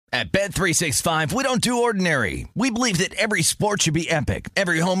At Bet365, we don't do ordinary. We believe that every sport should be epic.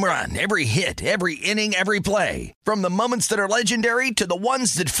 Every home run, every hit, every inning, every play. From the moments that are legendary to the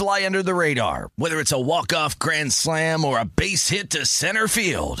ones that fly under the radar. Whether it's a walk-off grand slam or a base hit to center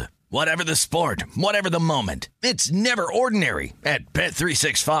field. Whatever the sport, whatever the moment. It's never ordinary at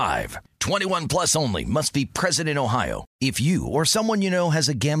Bet365. 21 plus only. Must be present in Ohio. If you or someone you know has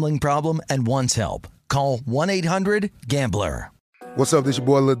a gambling problem and wants help, call 1-800-GAMBLER. What's up, this your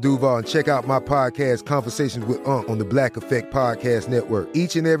boy Lil Duval, and check out my podcast, Conversations with Unc, on the Black Effect Podcast Network.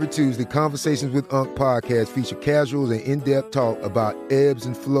 Each and every Tuesday, Conversations with Unc podcast feature casuals and in-depth talk about ebbs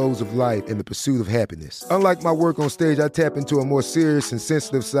and flows of life and the pursuit of happiness. Unlike my work on stage, I tap into a more serious and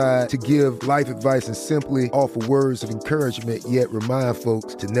sensitive side to give life advice and simply offer words of encouragement, yet remind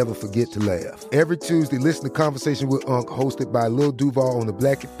folks to never forget to laugh. Every Tuesday, listen to Conversations with Unc, hosted by Lil Duval on the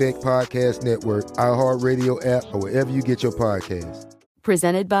Black Effect Podcast Network, iHeartRadio app, or wherever you get your podcasts.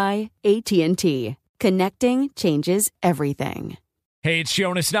 Presented by AT&T. Connecting changes everything. Hey, it's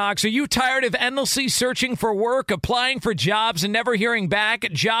Jonas Knox. Are you tired of endlessly searching for work, applying for jobs, and never hearing back?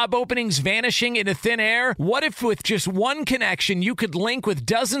 Job openings vanishing into thin air? What if with just one connection, you could link with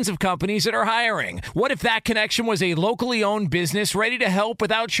dozens of companies that are hiring? What if that connection was a locally owned business ready to help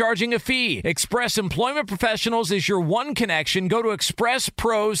without charging a fee? Express Employment Professionals is your one connection. Go to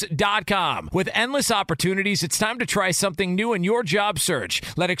expresspros.com. With endless opportunities, it's time to try something new in your job search.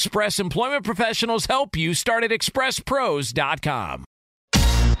 Let Express Employment Professionals help you. Start at expresspros.com.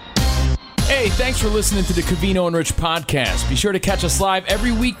 Hey, thanks for listening to the Covino and Rich podcast. Be sure to catch us live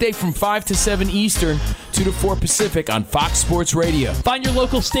every weekday from 5 to 7 Eastern, 2 to 4 Pacific on Fox Sports Radio. Find your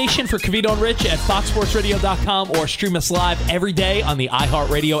local station for Covino and Rich at foxsportsradio.com or stream us live every day on the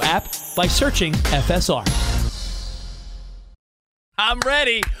iHeartRadio app by searching FSR. I'm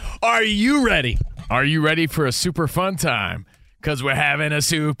ready. Are you ready? Are you ready for a super fun time? Because we're having a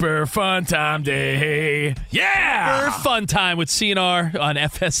super fun time day. Yeah! Fun time with CNR on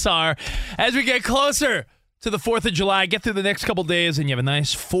FSR. As we get closer to the 4th of July, get through the next couple days, and you have a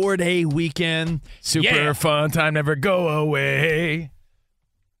nice 4-day weekend. Super fun time, never go away.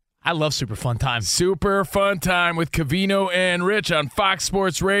 I love super fun time. Super fun time with Covino and Rich on Fox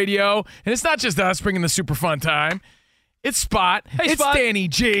Sports Radio. And it's not just us bringing the super fun time. It's Spot. Hey, it's Spot. Danny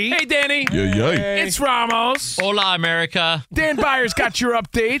G. Hey, Danny. It's Ramos. Hola, America. Dan Byers got your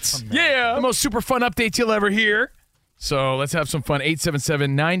updates. Yeah. The most super fun updates you'll ever hear. So let's have some fun.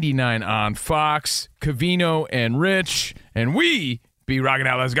 877-99 on Fox, Covino and Rich. And we be rocking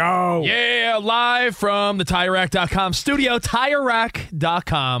out. Let's go. Yeah, live from the TireRack.com studio.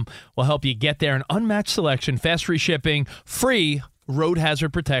 TireRack.com will help you get there. An unmatched selection, fast free shipping, free road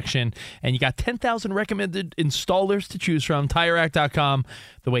hazard protection, and you got 10,000 recommended installers to choose from. TireRack.com,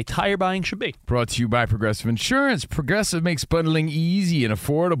 the way tire buying should be. Brought to you by Progressive Insurance. Progressive makes bundling easy and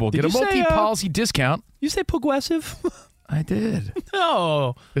affordable. Get a multi-policy discount. You say Progressive? I did.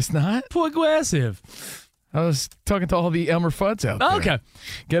 No. It's not? Progressive. I was talking to all the Elmer Fuds out there. Okay.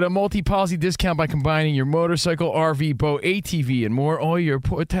 Get a multi-policy discount by combining your motorcycle, RV, boat, ATV, and more. All your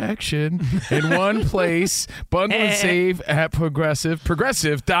protection in one place. Bundle and save at Progressive.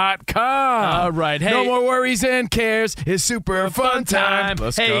 Progressive.com. All right. Hey. No more worries and cares. It's super fun time.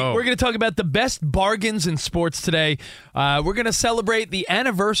 Let's go. go. We're going to talk about the best bargains in sports today. We're going to celebrate the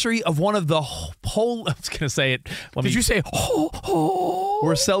anniversary of one of the whole... I was going to say it. Did you say...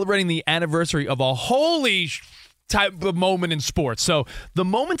 We're celebrating the anniversary of a holy type of moment in sports. So the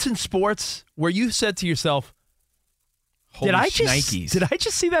moments in sports where you said to yourself, did I just see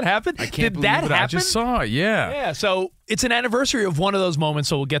that happen? I can't believe that happen? I just saw it, yeah. Yeah, so it's an anniversary of one of those moments,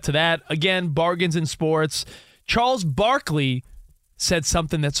 so we'll get to that. Again, bargains in sports. Charles Barkley said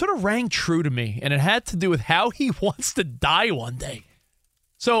something that sort of rang true to me, and it had to do with how he wants to die one day.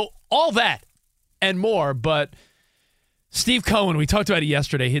 So all that and more, but Steve Cohen, we talked about it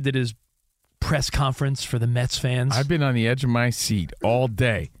yesterday. He did his press conference for the Mets fans. I've been on the edge of my seat all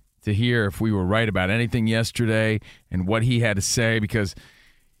day to hear if we were right about anything yesterday and what he had to say, because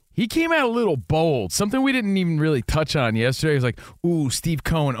he came out a little bold. Something we didn't even really touch on yesterday. He was like, ooh, Steve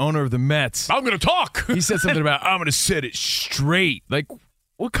Cohen, owner of the Mets. I'm going to talk. He said something about, I'm going to set it straight. Like,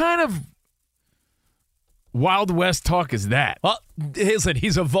 what kind of Wild West talk is that? Well, listen,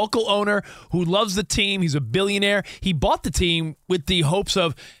 he's a vocal owner who loves the team. He's a billionaire. He bought the team with the hopes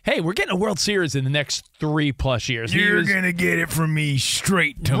of, hey, we're getting a World Series in the next 3+ years. You're going to get it from me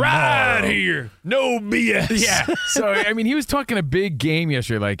straight tomorrow. Right here. No BS. Yeah. So, I mean, he was talking a big game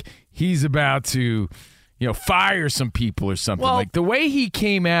yesterday. Like, he's about to, fire some people or something. Well, like, the way he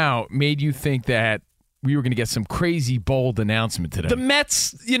came out made you think that we were going to get some crazy, bold announcement today. The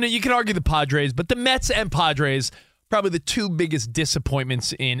Mets, you can argue the Padres, but the Mets and Padres probably the two biggest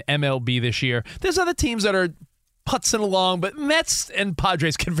disappointments in MLB this year. There's other teams that are putzing along, but Mets and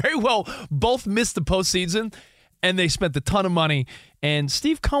Padres can very well both miss the postseason, and they spent a ton of money. And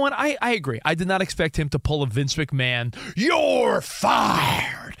Steve Cohen, I agree. I did not expect him to pull a Vince McMahon, "You're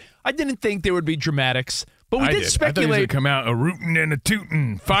fired." I didn't think there would be dramatics, but we did speculate. I thought he was going to come out a rootin' and a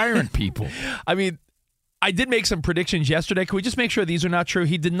tootin', firing people. I mean, I did make some predictions yesterday. Can we just make sure these are not true?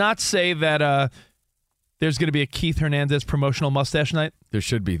 He did not say that there's going to be a Keith Hernandez promotional mustache night. There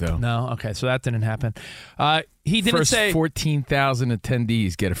should be, though. No? Okay, so that didn't happen. He didn't say... 14,000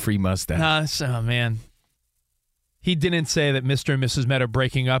 attendees get a free mustache. Oh, man. He didn't say that Mr. and Mrs. Met are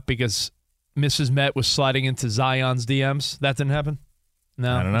breaking up because Mrs. Met was sliding into Zion's DMs. That didn't happen?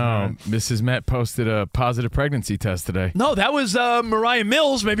 No. I don't know. Mrs. Met posted a positive pregnancy test today. No, that was Mariah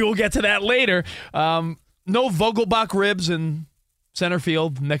Mills. Maybe we'll get to that later. No Vogelbach ribs in center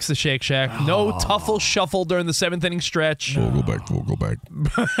field next to Shake Shack. No Tuffle shuffle during the 7th inning stretch. Vogelbach.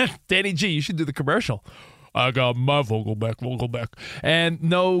 Danny G, you should do the commercial. I got my Vogelbach. And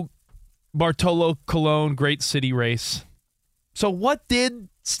no Bartolo Colon Great City Race. So what did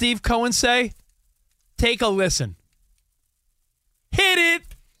Steve Cohen say? Take a listen. Hit it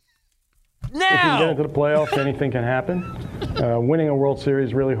now. If you can get into the playoffs, anything can happen. Winning a World Series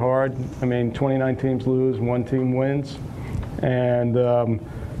is really hard. I mean, 29 teams lose, one team wins. And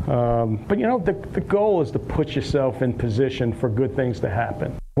but you know, the goal is to put yourself in position for good things to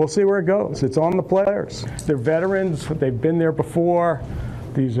happen. We'll see where it goes. It's on the players. They're veterans. They've been there before.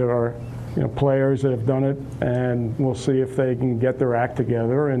 These are players that have done it, and we'll see if they can get their act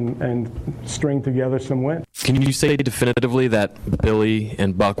together and string together some wins. Can you say definitively that Billy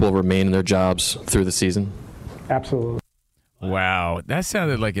and Buck will remain in their jobs through the season? Absolutely. Wow, that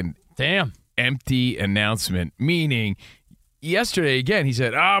sounded like an empty announcement, meaning yesterday, again, he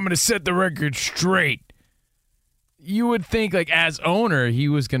said, I'm going to set the record straight. You would think, like, as owner, he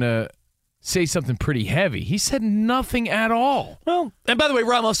was going to say something pretty heavy. He said nothing at all. Well, and by the way,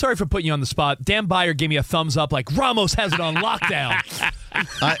 Ramos, sorry for putting you on the spot. Dan Byer gave me a thumbs up like Ramos has it on lockdown.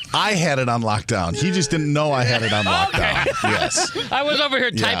 I had it on lockdown. He just didn't know I had it on lockdown. Yes. I was over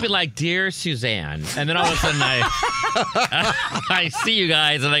here typing like, Dear Suzanne. And then all of a sudden I see you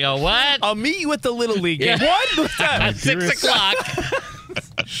guys and I go, what? I'll meet you at the Little League game. What? At 6 o'clock.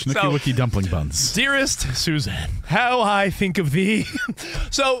 Schnicky Wicky dumpling buns. Dearest Suzanne, how I think of thee.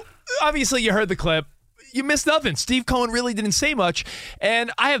 So, obviously, you heard the clip. You missed nothing. Steve Cohen really didn't say much.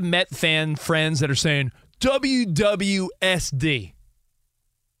 And I have Met fan friends that are saying, WWSD.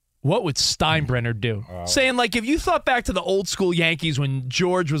 What would Steinbrenner do? Saying, like, if you thought back to the old school Yankees when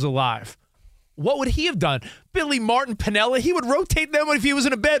George was alive, what would he have done? Billy Martin, Piniella, he would rotate them if he was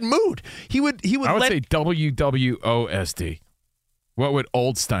in a bad mood. He would I would say WWOSD. What would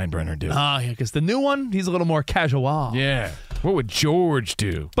old Steinbrenner do? Oh, yeah, because the new one, he's a little more casual. Yeah. What would George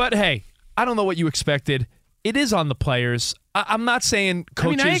do? But, hey, I don't know what you expected. It is on the players. I'm not saying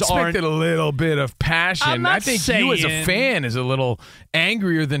coaches I expected a little bit of passion. I think you as a fan is a little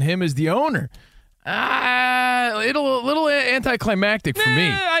angrier than him as the owner. A little anticlimactic for me.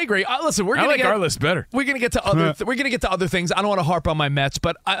 I agree. Listen, I like our list better. We're gonna get to other. We're gonna get to other things. I don't want to harp on my Mets,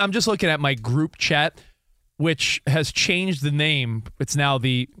 but I'm just looking at my group chat, which has changed the name. It's now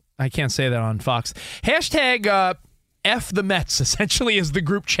I can't say that on Fox. Hashtag F the Mets essentially is the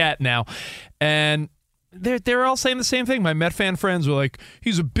group chat now, and they're all saying the same thing. My Met fan friends were like,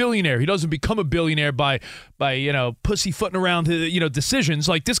 he's a billionaire. He doesn't become a billionaire by pussyfooting around decisions.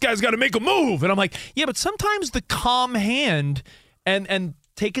 Like, this guy's got to make a move. And I'm like, yeah, but sometimes the calm hand and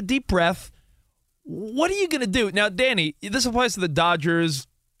take a deep breath. What are you going to do? Now, Danny, this applies to the Dodgers,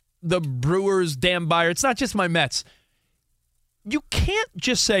 the Brewers, Dan Byer. It's not just my Mets. You can't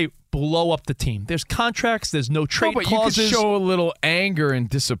just say blow up the team. There's contracts. There's no trade clauses. You could show a little anger and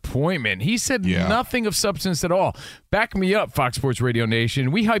disappointment. He said nothing of substance at all. Back me up, Fox Sports Radio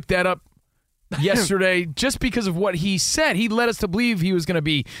Nation. We hyped that up yesterday just because of what he said. He led us to believe he was going to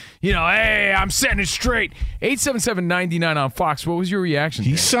be, hey, I'm setting it straight. 877-99 on Fox. What was your reaction?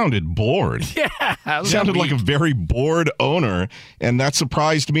 He sounded bored. Yeah. Sounded like a very bored owner, and that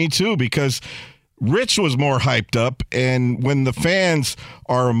surprised me too because Rich was more hyped up, and when the fans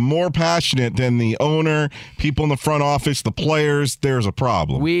are more passionate than the owner, people in the front office, the players, there's a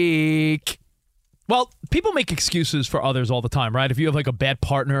problem. Weak. Well, people make excuses for others all the time, right? If you have like a bad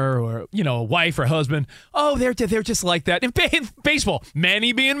partner or, a wife or husband, oh, they're just like that. In baseball,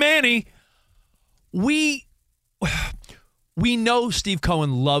 Manny being Manny, we know Steve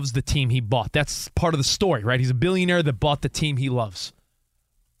Cohen loves the team he bought. That's part of the story, right? He's a billionaire that bought the team he loves.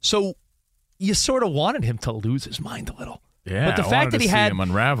 So you sort of wanted him to lose his mind a little. Yeah, but the fact that he had him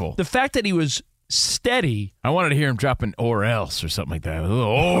unravel. The fact that he was steady. I wanted to hear him drop an or else or something like that.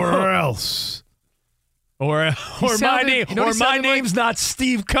 Or else. Or my name, you know or my name's not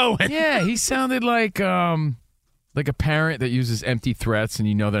Steve Cohen. Yeah, he sounded like a parent that uses empty threats and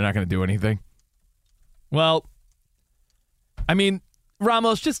you know they're not going to do anything. Well, I mean,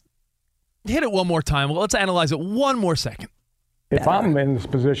 Ramos, just hit it one more time. Well, let's analyze it one more second. If I'm in this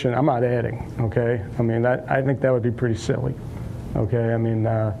position, I'm not adding, okay? I mean, I think that would be pretty silly, okay? I mean,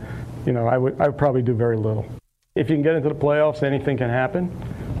 I would probably do very little. If you can get into the playoffs, anything can happen.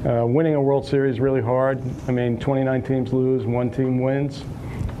 Winning a World Series is really hard. I mean, 29 teams lose, one team wins.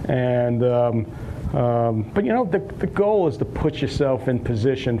 And, but, the goal is to put yourself in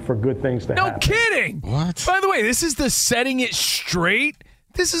position for good things to happen. No kidding! What? By the way, this is the setting it straight.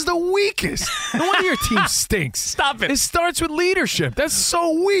 This is the weakest. No wonder your team stinks. Stop it. It starts with leadership. That's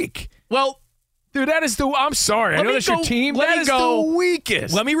so weak. Well, dude, that is I'm sorry. I know that's your team. That is the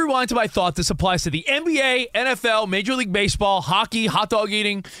weakest. Let me rewind to my thought. This applies to the NBA, NFL, Major League Baseball, hockey, hot dog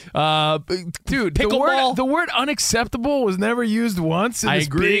eating, dude, pickleball. The word unacceptable was never used once in this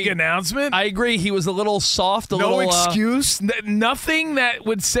big announcement. I agree. He was a little soft, no excuse. Nothing that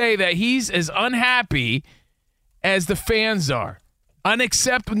would say that he's as unhappy as the fans are.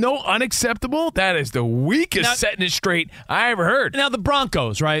 Unacceptable? That is the weakest setting it straight I ever heard. Now, the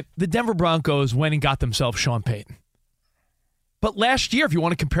Broncos, right? The Denver Broncos went and got themselves Sean Payton. But last year, if you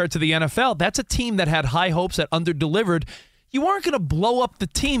want to compare it to the NFL, that's a team that had high hopes that underdelivered. You weren't going to blow up the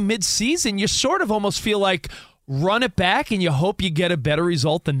team mid-season. You sort of almost feel like run it back and you hope you get a better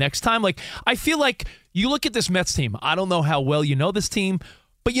result the next time. Like, I feel like you look at this Mets team. I don't know how well you know this team,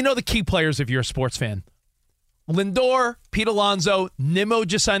 but you know the key players if you're a sports fan. Lindor, Pete Alonso, Nimmo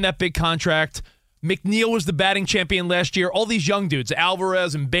just signed that big contract. McNeil was the batting champion last year. All these young dudes,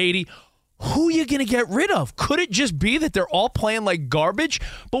 Alvarez and Beatty. Who are you going to get rid of? Could it just be that they're all playing like garbage?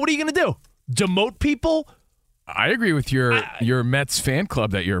 But what are you going to do? Demote people? I agree with your Mets fan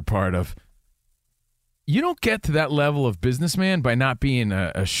club that you're a part of. You don't get to that level of businessman by not being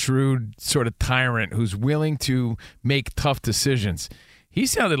a shrewd sort of tyrant who's willing to make tough decisions. He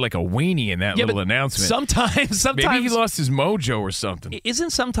sounded like a weenie in that little announcement. Sometimes maybe he lost his mojo or something. Isn't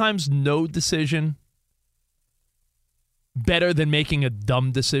sometimes no decision better than making a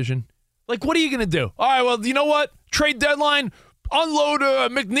dumb decision? Like, what are you going to do? All right, well, you know what? Trade deadline, unload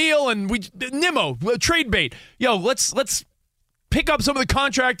McNeil and Nimmo, trade bait. Yo, let's pick up some of the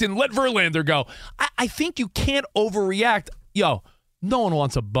contract and let Verlander go. I think you can't overreact. Yo, no one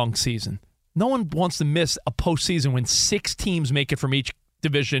wants a bunk season. No one wants to miss a postseason when 6 teams make it from each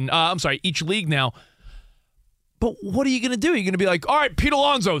division. Each league now. But what are you going to do? You're going to be like, all right, Pete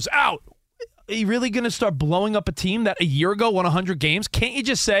Alonso's out. Are you really going to start blowing up a team that a year ago won 100 games? Can't you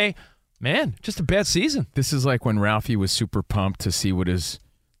just say, man, just a bad season? This is like when Ralphie was super pumped to see what his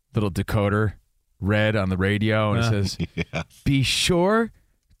little decoder read on the radio, and it says, be sure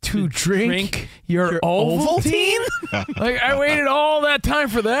to drink your Ovaltine? Like, I waited all that time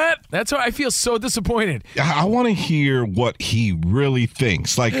for that. That's why I feel so disappointed. I want to hear what he really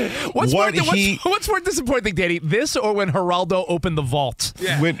thinks. Like, what's more disappointing, Danny? This or when Geraldo opened the vault?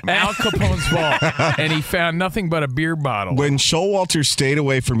 Yeah. With Al Capone's vault, and he found nothing but a beer bottle. When Showalter stayed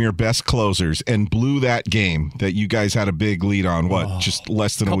away from your best closers and blew that game that you guys had a big lead on, just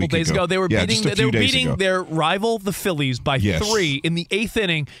less than a week days ago? They were beating ago. their rival, the Phillies, by 3 in the 8th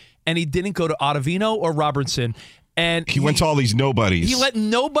inning. And he didn't go to Ottavino or Robertson. And he went to all these nobodies. He let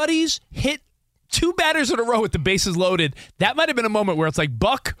nobodies hit 2 batters in a row with the bases loaded. That might have been a moment where it's like,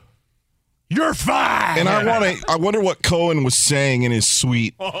 Buck, you're fine. And I wonder what Cohen was saying in his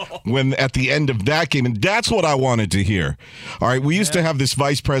suite when at the end of that game. And that's what I wanted to hear. All right, we used to have this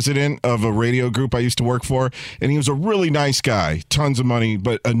vice president of a radio group I used to work for, and he was a really nice guy, tons of money,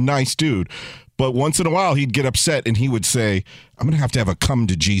 but a nice dude. But once in a while, he'd get upset and he would say, I'm going to have a come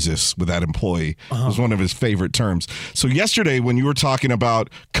to Jesus with that employee. It was one of his favorite terms. So yesterday, when you were talking about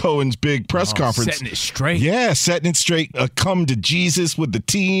Cohen's big press conference. Setting it straight. Yeah, setting it straight. A come to Jesus with the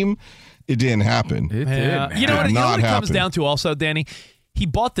team. It didn't happen. It did. You know what it comes down to also, Danny? He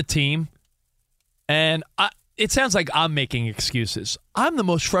bought the team, and it sounds like I'm making excuses. I'm the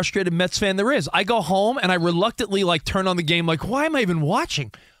most frustrated Mets fan there is. I go home, and I reluctantly turn on the game like, why am I even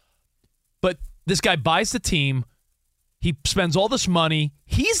watching? But this guy buys the team. He spends all this money.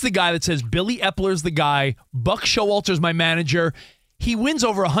 He's the guy that says Billy Epler's the guy. Buck Showalter's my manager. He wins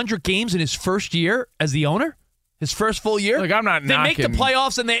over 100 games in his first year as the owner. His first full year. Look, I'm not knocking. They make the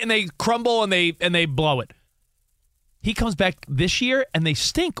playoffs and they crumble and they blow it. He comes back this year and they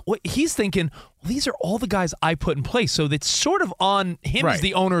stink. He's thinking, these are all the guys I put in place. So it's sort of on him as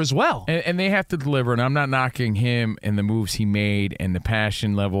the owner as well. And they have to deliver. And I'm not knocking him and the moves he made and the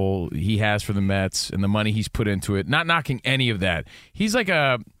passion level he has for the Mets and the money he's put into it. Not knocking any of that. He's like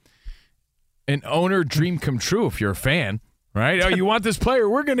an owner dream come true if you're a fan, right? Oh, you want this player?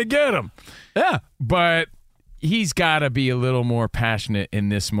 We're going to get him. Yeah. But he's got to be a little more passionate in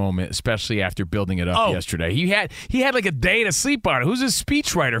this moment, especially after building it up yesterday. He had like a day to sleep on it. Who's his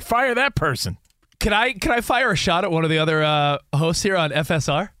speechwriter? Fire that person. Can I fire a shot at one of the other hosts here on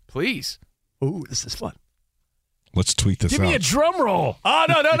FSR? Please. Ooh, this is fun. Let's tweet this out. Give me a drum roll. Oh,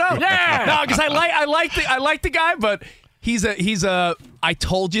 no. Yeah. No, because I like the guy, but he's a I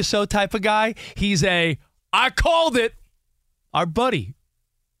told you so type of guy. He's a I called it. Our buddy,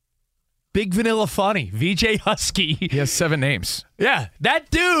 Big Vanilla Funny, VJ Husky. He has 7 names. Yeah, that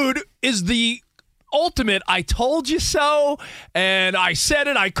dude is the ultimate I told you so, and I said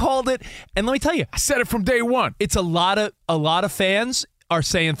it, I called it. And let me tell you, I said it from day one. It's a lot of fans are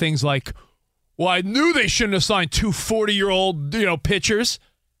saying things like, well, I knew they shouldn't have signed 2 40-year-old, pitchers.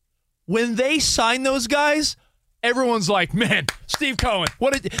 When they sign those guys, everyone's like, man, Steve Cohen,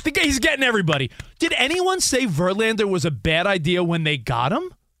 the guy, he's getting everybody. Did anyone say Verlander was a bad idea when they got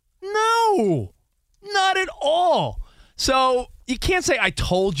him? No, not at all. So you can't say I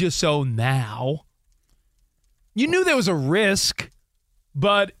told you so now. You knew there was a risk,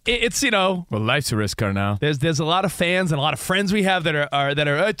 but it's Well, life's a risk car now. There's a lot of fans and a lot of friends we have that are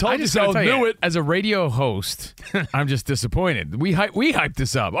I told you so, knew it. As a radio host, I'm just disappointed. We hyped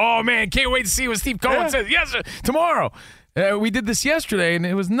this up. Oh man, can't wait to see what Steve Cohen says. Yes, sir, tomorrow. We did this yesterday, and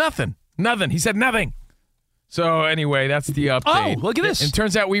it was nothing. Nothing. He said nothing. So anyway, that's the update. Oh, look at this. And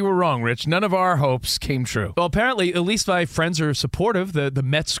turns out we were wrong, Rich. None of our hopes came true. Well, apparently, at least my friends are supportive. The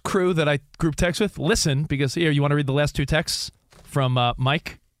Mets crew that I group text with, listen, because here, you want to read the last 2 texts from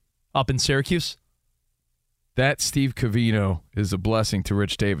Mike up in Syracuse? That Steve Covino is a blessing to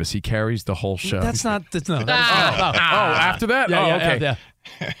Rich Davis. He carries the whole show. That's not. After that? Yeah, okay. Yeah.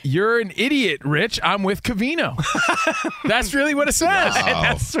 You're an idiot, Rich. I'm with Covino. That's really what it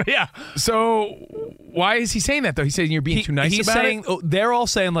says. Yeah. So why is he saying that, though? He's saying you're being too nice about it? They're all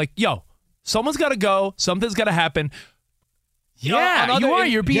saying, like, yo, someone's got to go. Something's got to happen. Yeah, you are.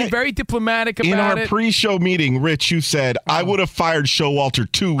 You're being very diplomatic about it. In our pre-show meeting, Rich, you said, I would have fired Showalter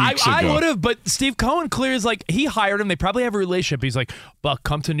 2 weeks ago. I would have, but Steve Cohen clearly is like, he hired him. They probably have a relationship. He's like, Buck,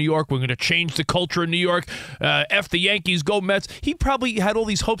 come to New York. We're going to change the culture in New York. F the Yankees, go Mets. He probably had all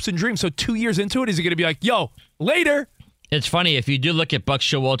these hopes and dreams. So 2 years into it, is he going to be like, yo, later? It's funny, if you do look at Buck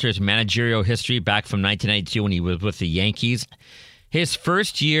Showalter's managerial history back from 1992 when he was with the Yankees, his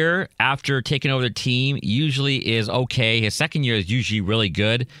first year after taking over the team usually is okay. His second year is usually really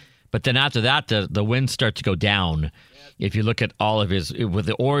good. But then after that, the wins start to go down. If you look at all of his, with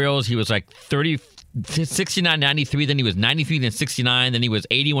the Orioles, he was like 69, 93. Then he was 93, then 69. Then he was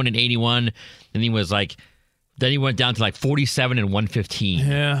 81 and 81. Then he was like, then he went down to like 47 and 115.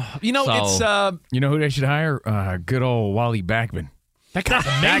 Yeah. It's... you know who they should hire? Good old Wally Backman. That guy's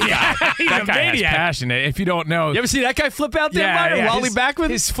a maniac. That guy has passion. If you don't know, you ever see that guy flip out there, Wally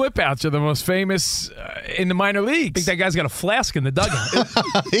Backman? His flip outs are the most famous in the minor leagues. I think that guy's got a flask in the dugout.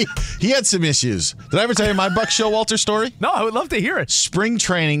 he had some issues. Did I ever tell you my Buck Showalter story? No, I would love to hear it. Spring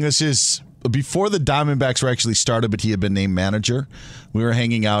training. This is before the Diamondbacks were actually started, but he had been named manager. We were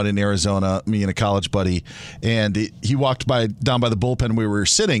hanging out in Arizona, me and a college buddy, and he walked down by the bullpen. We were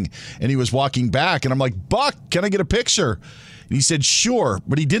sitting, and he was walking back, and I'm like, Buck, can I get a picture? And he said, sure,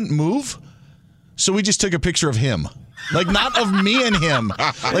 but he didn't move. So we just took a picture of him. Like, not of me and him.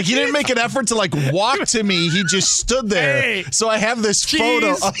 Like, he didn't make an effort to, like, walk to me. He just stood there. Hey, so I have this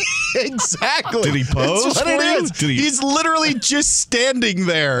photo. Exactly. Did he pose That's what for it you? is. He's literally just standing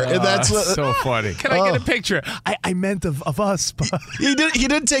there. And that's what, so funny. Can I get a picture? I meant of us. But. He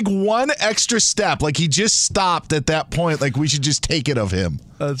didn't take one extra step. Like, he just stopped at that point. Like, we should just take it of him.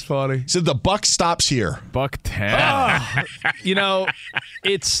 That's funny. So the buck stops here. Buck 10.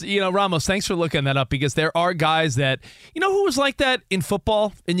 It's Ramos, thanks for looking that up, because there are guys that, who was like that in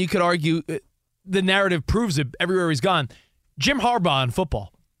football, and you could argue the narrative proves it everywhere he's gone. Jim Harbaugh in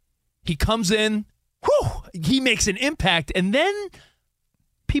football. He comes in, he makes an impact, and then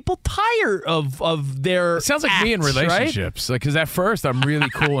people tire of their It sounds like acts, me in relationships. Like, because at first I'm really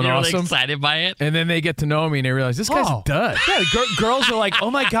cool and You're awesome. really excited by it. And then they get to know me and they realize this guy's a dud. Yeah, girls are like, oh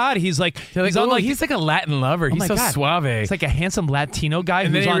my God, he's like, he's like a Latin lover. He's so suave. It's like a handsome Latino guy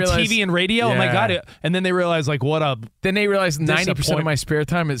And who's then on realize, TV and radio. Oh my God. And then they realize, like, what up? Then they realize 90% of my spare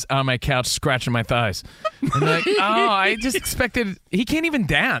time is on my couch scratching my thighs. And they're like, I just expected, he can't even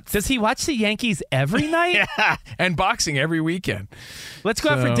dance. Does he watch the Yankees every night? Yeah, and boxing every weekend. Let's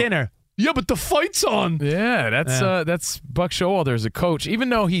go out for dinner. Yeah, but the fight's on. Yeah, that's Buck Showalter as a coach. Even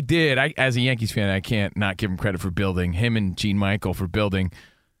though he did, as a Yankees fan, I can't not give him credit for building, him and Gene Michael for building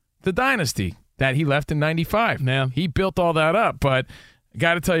the dynasty that he left in 95. Yeah. He built all that up. But I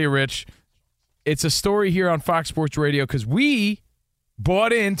got to tell you, Rich, it's a story here on Fox Sports Radio because we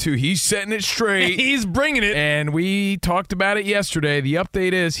bought into he's setting it straight. He's bringing it. And we talked about it yesterday. The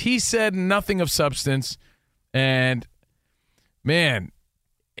update is he said nothing of substance. And, man,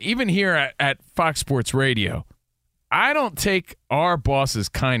 even here at Fox Sports Radio, I don't take our boss's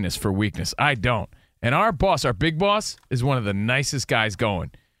kindness for weakness. I don't. And our boss, our big boss, is one of the nicest guys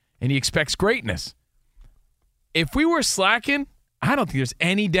going. And he expects greatness. If we were slacking, I don't think there's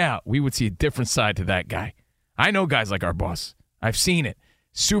any doubt we would see a different side to that guy. I know guys like our boss. I've seen it.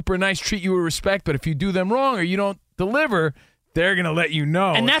 Super nice, treat you with respect, but if you do them wrong or you don't deliver, they're going to let you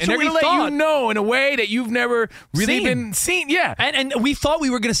know. And that's what we they're going to let you know in a way that you've never really been seen. Yeah. And we thought we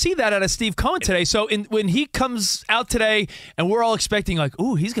were going to see that out of Steve Cohen today. So when he comes out today and we're all expecting like,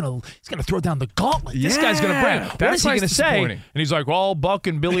 ooh, he's going to throw down the gauntlet. This guy's going to bring. What is he going to say? And he's like, well, Buck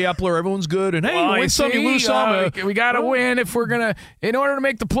and Billy Epler, everyone's good. And hey, win some, you lose some. We got to win if we're going to, in order to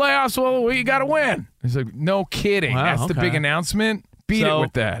make the playoffs, well, we got to win. He's like, no kidding. Wow, that's the big announcement. Beat it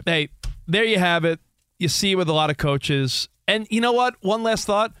with that. Hey, there you have it. You see it with a lot of coaches. And you know what? One last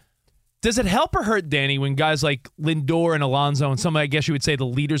thought. Does it help or hurt, Danny, when guys like Lindor and Alonso and some, I guess you would say, the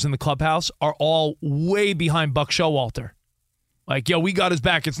leaders in the clubhouse are all way behind Buck Showalter? Like, yo, we got his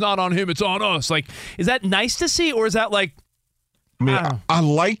back. It's not on him. It's on us. Like, is that nice to see, or is that like... I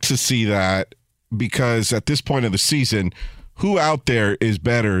like to see that because at this point of the season, who out there is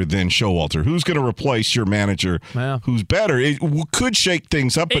better than Showalter? Who's going to replace your manager? Who's better? It could shake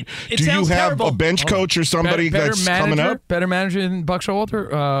things up, but do you have terrible. A bench coach or somebody that's coming up? Better manager than Buck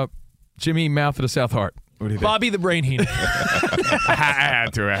Showalter? Jimmy Mouth of the South Heart. What do you think? Bobby the Brain Heenan. I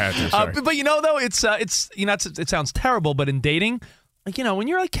had to. Sorry. But you know, though, it's it sounds terrible, but in dating, like, you know, when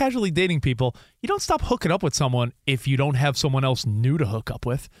you're like casually dating people, you don't stop hooking up with someone if you don't have someone else new to hook up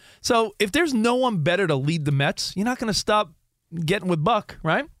with. So if there's no one better to lead the Mets, you're not going to stop getting with Buck,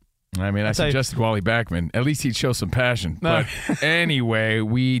 right? I mean, I suggested Wally Backman. At least he'd show some passion. But anyway,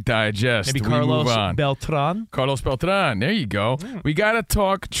 we digest. Maybe we Carlos move on. Beltran. Carlos Beltran. There you go. Yeah. We got to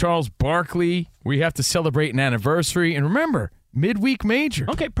talk Charles Barkley. We have to celebrate an anniversary. And remember, midweek major.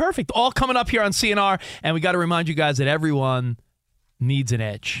 Okay, perfect. All coming up here on CNR. And we got to remind you guys that everyone needs an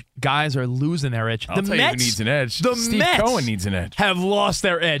edge. Guys are losing their edge. I'll tell you who needs an edge. Steve Mets Cohen needs an edge. Have lost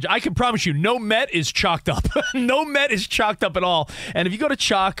their edge. I can promise you, no Met is chalked up. No Met is chalked up at all. And if you go to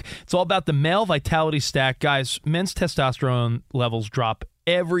Chalk, it's all about the male vitality stack. Guys, men's testosterone levels drop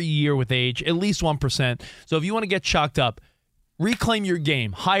every year with age, at least 1%. So if you want to get chalked up, reclaim your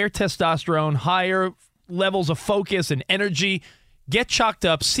game. Higher testosterone, higher levels of focus and energy. Get chalked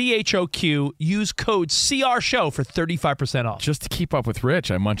up, CHOQ. Use code CRSHOW for 35% off. Just to keep up with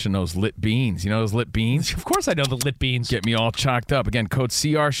Rich, I'm munching those lit beans. You know those lit beans? Of course I know the lit beans. Get me all chalked up. Again, code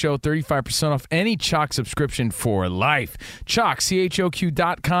CRSHOW, 35% off any Chalk subscription for life. Chalk,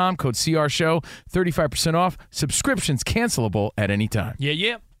 CHOQ.com, code CRSHOW, 35% off. Subscriptions cancelable at any time.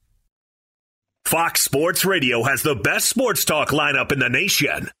 Yeah. Fox Sports Radio has the best sports talk lineup in the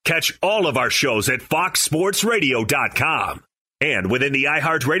nation. Catch all of our shows at foxsportsradio.com. And within the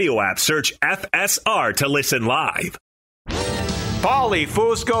iHeartRadio app, search FSR to listen live. Paulie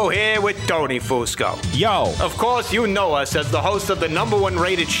Fusco here with Tony Fusco. Yo. Of course, you know us as the host of the #1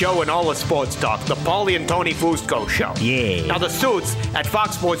 rated show in all of sports talk, the Paulie and Tony Fusco Show. Yeah. Now, the suits at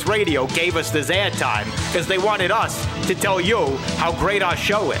Fox Sports Radio gave us this airtime because they wanted us to tell you how great our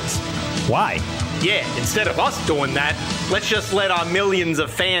show is. Why? Yeah, instead of us doing that, let's just let our millions of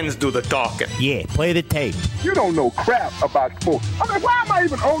fans do the talking. Yeah, play the tape. You don't know crap about sports. I mean, why am I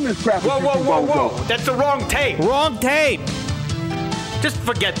even on this crap? Whoa. That's the wrong tape. Wrong tape. Just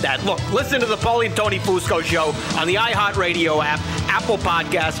forget that. Look, listen to the Paulie and Tony Fusco Show on the iHeartRadio app, Apple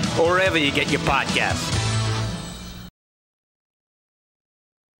Podcasts, or wherever you get your podcasts.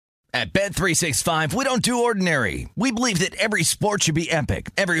 At Bet365, we don't do ordinary. We believe that every sport should be epic.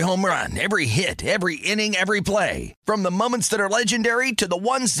 Every home run, every hit, every inning, every play. From the moments that are legendary to the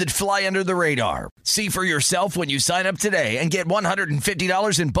ones that fly under the radar. See for yourself when you sign up today and get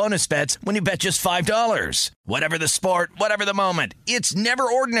 $150 in bonus bets when you bet just $5. Whatever the sport, whatever the moment, it's never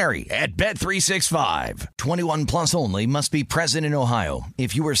ordinary at Bet365. 21 plus only. Must be present in Ohio.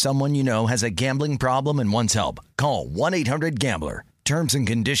 If you or someone you know has a gambling problem and wants help, call 1-800-GAMBLER. Terms and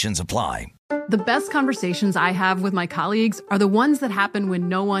conditions apply. The best conversations I have with my colleagues are the ones that happen when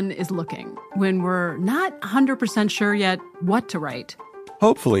no one is looking, when we're not 100% sure yet what to write.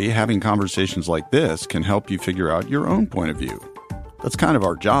 Hopefully, having conversations like this can help you figure out your own point of view. That's kind of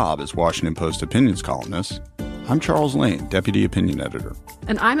our job as Washington Post opinions columnists. I'm Charles Lane, Deputy Opinion Editor.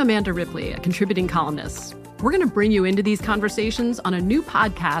 And I'm Amanda Ripley, a contributing columnist. We're going to bring you into these conversations on a new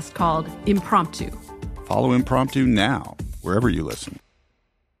podcast called Impromptu. Follow Impromptu now, wherever you listen.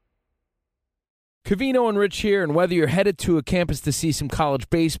 Covino and Rich here, and whether you're headed to a campus to see some college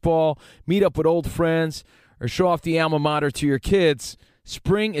baseball, meet up with old friends, or show off the alma mater to your kids,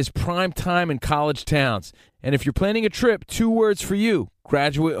 spring is prime time in college towns. And if you're planning a trip, 2 words for you: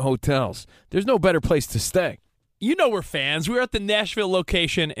 Graduate Hotels. There's no better place to stay. You know we're fans. We were at the Nashville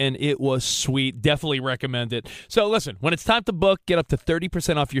location, and it was sweet. Definitely recommend it. So listen, when it's time to book, get up to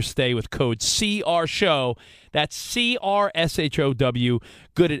 30% off your stay with code CRSHOW. That's CRSHOW.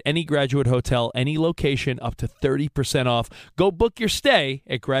 Good at any Graduate Hotel, any location, up to 30% off. Go book your stay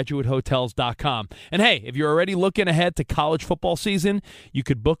at graduatehotels.com. And hey, if you're already looking ahead to college football season, you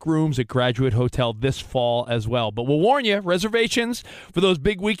could book rooms at Graduate Hotel this fall as well. But we'll warn you, reservations for those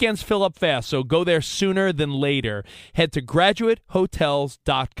big weekends fill up fast, so go there sooner than later. Head to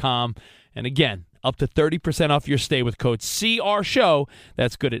graduatehotels.com. And again, up to 30% off your stay with code CRSHOW.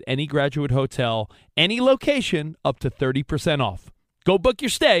 That's good at any Graduate Hotel, any location, up to 30% off. Go book your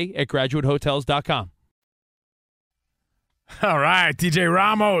stay at graduatehotels.com. All right, DJ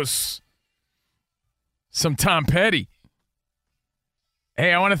Ramos. Some Tom Petty.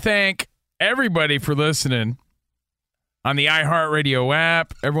 Hey, I want to thank everybody for listening on the iHeartRadio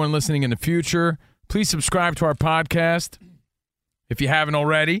app. Everyone listening in the future, please subscribe to our podcast if you haven't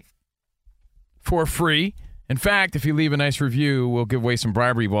already, for free. In fact, if you leave a nice review, we'll give away some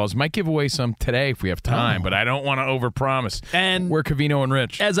bribery balls. Might give away some today if we have time, but I don't want to overpromise. And we're Covino and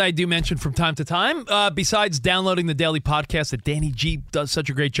Rich. As I do mention from time to time, besides downloading the daily podcast that Danny G does such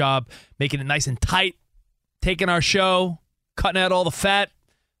a great job making it nice and tight, taking our show, cutting out all the fat,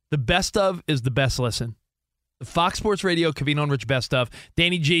 the best of is the best listen. The Fox Sports Radio Covino and Rich best of.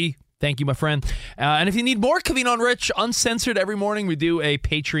 Danny G, thank you, my friend. And if you need more Covino and Rich, uncensored every morning, we do a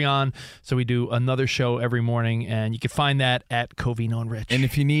Patreon. So we do another show every morning, and you can find that at Covino and Rich. And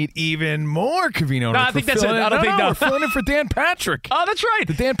if you need even more Covino and Rich, I think that's it. I don't think we're filling in for Dan Patrick. Oh, that's right.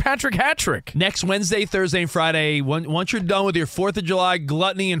 The Dan Patrick hat trick. Next Wednesday, Thursday, and Friday, once you're done with your 4th of July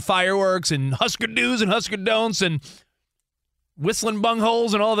gluttony and fireworks and Husker do's and Husker don'ts and whistling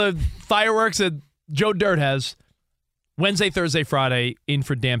bungholes and all the fireworks that Joe Dirt has, Wednesday, Thursday, Friday, in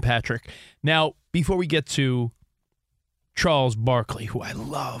for Dan Patrick. Now, before we get to Charles Barkley, who I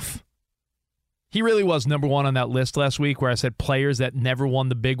love, he really was number one on that list last week where I said players that never won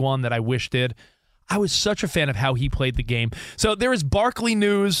the big one that I wish did. I was such a fan of how he played the game. So there is Barkley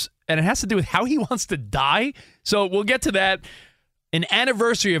news, and it has to do with how he wants to die. So we'll get to that. An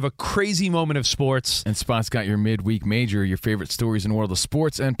anniversary of a crazy moment of sports. And Spot's got your midweek major. Your favorite stories in the world of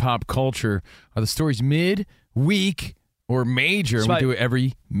sports and pop culture are the stories mid-week or major, and we do it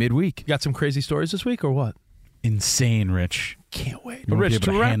every midweek. You got some crazy stories this week or what? Insane, Rich. Can't wait. Rich,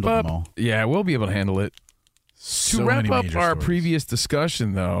 to wrap up, yeah, we'll be able to handle it. To wrap up our previous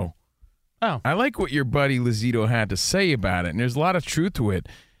discussion, though, I like what your buddy Lizito had to say about it, and there's a lot of truth to it.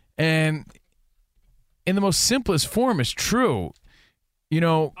 And in the most simplest form, it's true. You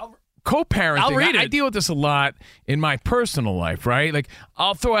know, co-parenting, I deal with this a lot in my personal life, right? Like,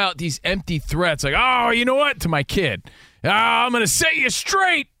 I'll throw out these empty threats like, oh, you know what, to my kid. I'm going to set you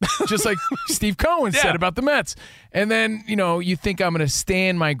straight, just like Steve Cohen said about the Mets. And then, you know, you think I'm going to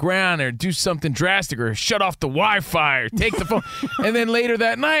stand my ground or do something drastic or shut off the Wi-Fi or take the phone. And then later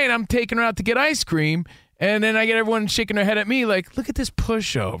that night, I'm taking her out to get ice cream. And then I get everyone shaking their head at me like, look at this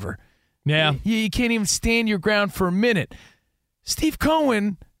pushover. Yeah. You can't even stand your ground for a minute. Steve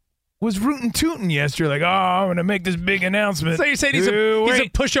Cohen was rootin' tootin' yesterday, like, oh, I'm going to make this big announcement. So you're saying he's a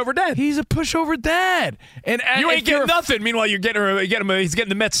pushover dad? He's a pushover dad. And you ain't getting nothing. Meanwhile, you're he's getting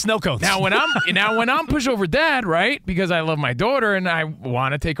the Mets snow cones. Now when I'm pushover dad, right? Because I love my daughter and I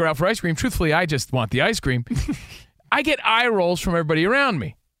want to take her out for ice cream. Truthfully, I just want the ice cream. I get eye rolls from everybody around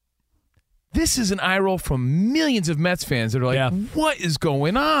me. This is an eye roll from millions of Mets fans that are like, what is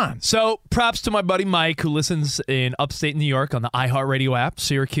going on? So props to my buddy Mike, who listens in upstate New York on the iHeartRadio app,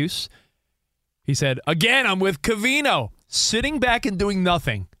 Syracuse. He said, again, I'm with Covino. Sitting back and doing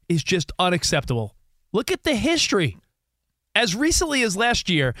nothing is just unacceptable. Look at the history. As recently as last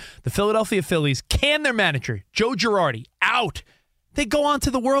year, the Philadelphia Phillies canned their manager, Joe Girardi, out. They go on to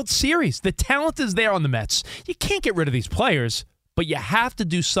the World Series. The talent is there on the Mets. You can't get rid of these players, but you have to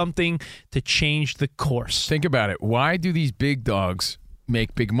do something to change the course. Think about it. Why do these big dogs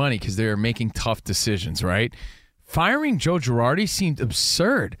make big money? Because they're making tough decisions, right? Firing Joe Girardi seemed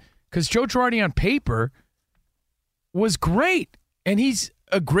absurd because Joe Girardi on paper was great, and he's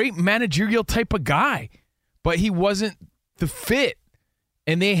a great managerial type of guy, but he wasn't the fit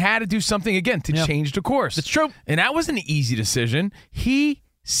And they had to do something again to change the course. It's true. And that was an easy decision. He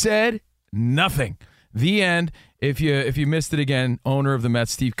said nothing. The end. If you missed it again, owner of the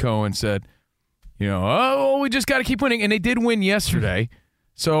Mets, Steve Cohen, said, we just got to keep winning. And they did win yesterday.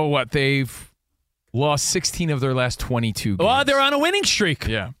 So what? They've lost 16 of their last 22 games. Well, they're on a winning streak.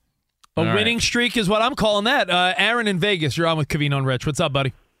 Yeah. A winning streak is what I'm calling that. Aaron in Vegas, you're on with Covino and Rich. What's up,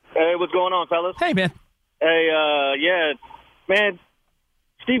 buddy? Hey, what's going on, fellas? Hey, man. Hey, man,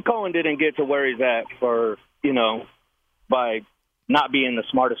 Steve Cohen didn't get to where he's at by not being the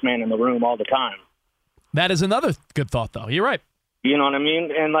smartest man in the room all the time. That is another good thought, though. You're right. You know what I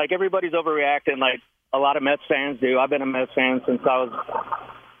mean? And, everybody's overreacting like a lot of Mets fans do. I've been a Mets fan since I was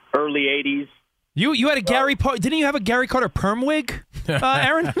early 80s. You had a didn't you have a Gary Carter perm wig,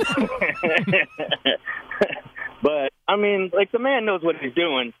 Aaron? But, the man knows what he's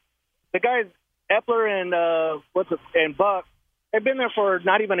doing. The guys, Epler and Buck, they've been there for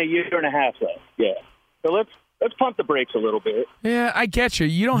not even a year and a half, though. Yeah. So let's pump the brakes a little bit. Yeah, I get you.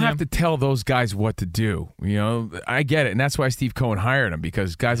 You don't have to tell those guys what to do. I get it. And that's why Steve Cohen hired him,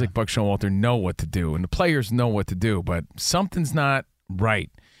 because guys like Buck Showalter know what to do, and the players know what to do, but something's not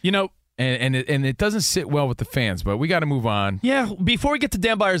right. And it doesn't sit well with the fans, but we got to move on. Yeah, before we get to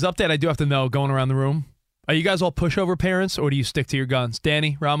Dan Byers' update, I do have to know, going around the room, are you guys all pushover parents, or do you stick to your guns?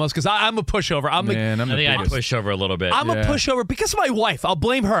 Danny, Ramos? Because I'm a pushover. I think I push over a little bit. I'm a pushover because of my wife. I'll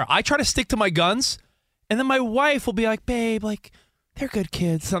blame her. I try to stick to my guns, and then my wife will be like, babe, they're good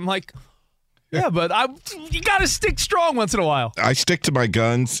kids. I'm like, yeah, but you got to stick strong once in a while. I stick to my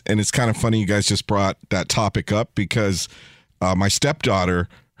guns, and it's kind of funny you guys just brought that topic up because my stepdaughter,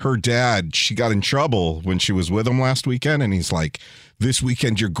 her dad, she got in trouble when she was with him last weekend, and he's like, this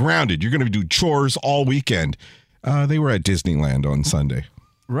weekend you're grounded. You're going to do chores all weekend. They were at Disneyland on Sunday.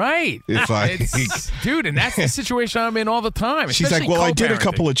 Right. Dude, and that's the situation I'm in all the time. She's like, well, I did a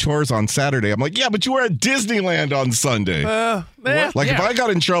couple of chores on Saturday. I'm like, yeah, but you were at Disneyland on Sunday. If I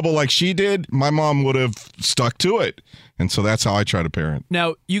got in trouble like she did, my mom would have stuck to it. And so that's how I try to parent.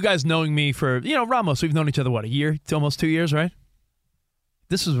 Now, you guys knowing me for, Ramos, we've known each other, a year? Almost 2 years, right?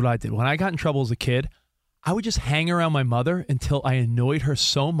 This is what I did. When I got in trouble as a kid, I would just hang around my mother until I annoyed her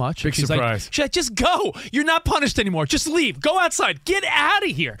so much. Big surprise. She's like, just go. You're not punished anymore. Just leave. Go outside. Get out of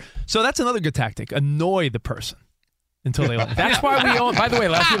here. So that's another good tactic. Annoy the person until they leave. That's why by the way,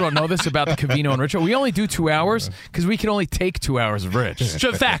 a lot of people don't know this about the Covino and Rich. We only do 2 hours because we can only take 2 hours of Rich.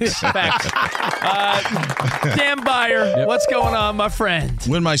 Facts. Dan Byer, what's going on, my friend?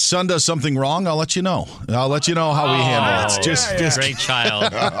 When my son does something wrong, I'll let you know. I'll let you know how we handle it. Just great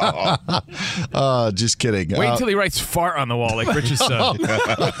child. Just kidding. Wait until he writes fart on the wall like Rich's son.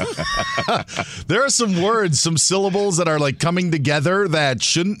 There are some words, some syllables that are coming together that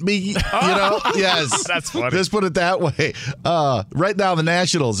shouldn't be, Yes. That's funny. Just put it that way. Right now, the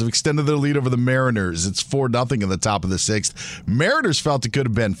Nationals have extended their lead over the Mariners. It's 4-0 in the top of the 6th. Mariners felt it could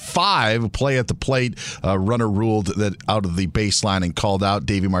have been 5. Play at the plate. Runner ruled that out of the baseline and called out.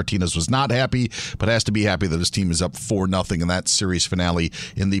 Davey Martinez was not happy, but has to be happy that his team is up 4-0 in that series finale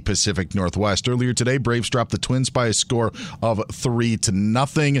in the Pacific Northwest. Earlier today, Braves dropped the Twins by a score of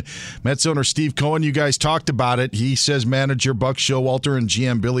 3-0. Mets owner Steve Cohen, you guys talked about it. He says manager Buck Showalter and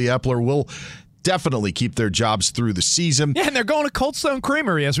GM Billy Epler will definitely keep their jobs through the season. Yeah, and they're going to Cold Stone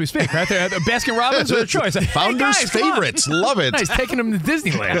Creamery as we speak, right? They're Baskin Robbins with a choice. Founders' hey guys, favorites. Love it. He's taking them to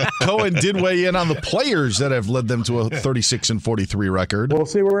Disneyland. Cohen did weigh in on the players that have led them to a 36-43 record. We'll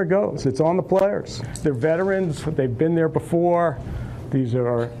see where it goes. It's on the players. They're veterans. They've been there before. These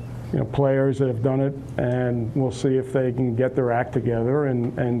are players that have done it, and we'll see if they can get their act together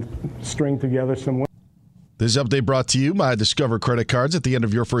and string together some wins. This update brought to you by Discover credit cards. At the end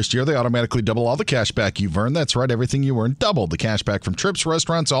of your first year, they automatically double all the cash back you've earned. That's right, everything you earned doubled. The cash back from trips,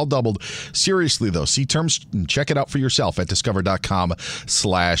 restaurants, all doubled. Seriously, though, see terms and check it out for yourself at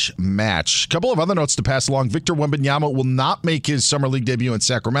discover.com/match. A couple of other notes to pass along. Victor Wembanyama will not make his Summer League debut in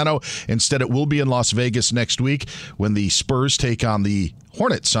Sacramento. Instead, it will be in Las Vegas next week when the Spurs take on the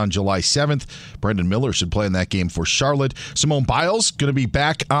Hornets on July 7th. Brandon Miller should play in that game for Charlotte. Simone Biles going to be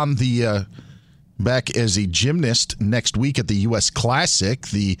back on the back as a gymnast next week at the U.S. Classic.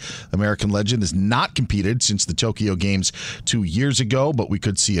 The American legend has not competed since the Tokyo Games 2 years ago, but we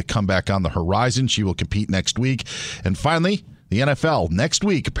could see a comeback on the horizon. She will compete next week. And finally, the NFL next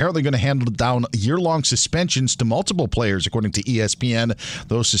week apparently going to handle down year-long suspensions to multiple players, according to ESPN.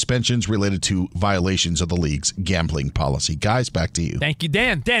 Those suspensions related to violations of the league's gambling policy. Guys, back to you. Thank you,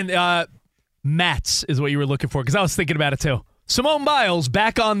 Dan. Dan, Mats is what you were looking for, because I was thinking about it too. Simone Biles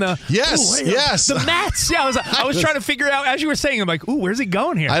back on the yes the mats. Yeah, I was trying to figure out as you were saying. I'm like, ooh, where's he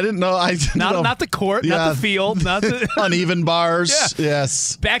going here? I didn't know. Not the court, not the field, not the uneven bars. Yeah.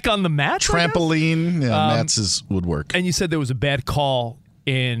 Yes, back on the mat. Trampoline. Yeah, mats is woodwork. And you said there was a bad call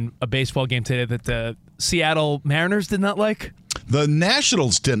in a baseball game today that the Seattle Mariners did not like. The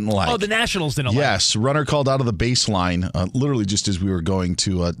Nationals didn't like. Oh, the Nationals didn't like. Yes, runner called out of the baseline, literally just as we were going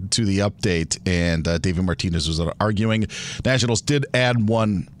to the update, and David Martinez was arguing. Nationals did add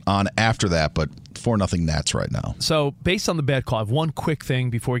one on after that, but 4-0 Nats right now. So, based on the bad call, I have one quick thing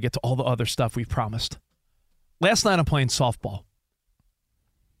before we get to all the other stuff we've promised. Last night I'm playing softball.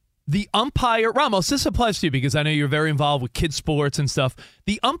 The umpire, Ramos, this applies to you because I know you're very involved with kids sports and stuff.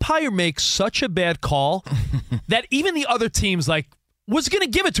 The umpire makes such a bad call that even the other teams was going to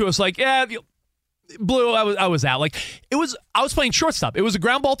give it to us. Blue, I was out. I was playing shortstop. It was a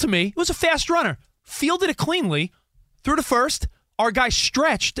ground ball to me. It was a fast runner. Fielded it cleanly, threw to first. Our guy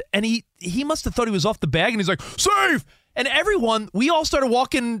stretched, and he must have thought he was off the bag, and he's like, save! And we all started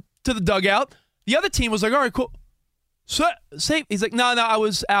walking to the dugout. The other team was like, all right, cool. Safe. He's like, no, I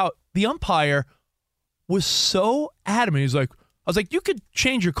was out. The umpire was so adamant. I was like, you could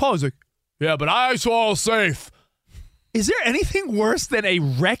change your call. He's like, yeah, but I saw safe. Is there anything worse than a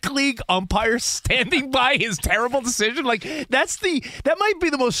rec league umpire standing by his terrible decision? That might be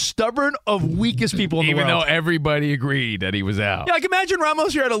the most stubborn of weakest people in the world. Even though everybody agreed that he was out. Yeah, imagine,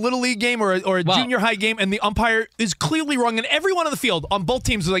 Ramos, you're at a little league game or a junior high game, and the umpire is clearly wrong, and everyone on the field on both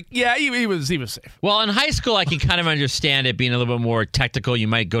teams is like, yeah, he was safe. Well, in high school, I can kind of understand it being a little bit more technical. You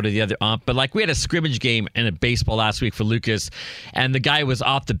might go to the other ump, but we had a scrimmage game in a baseball last week for Lucas, and the guy was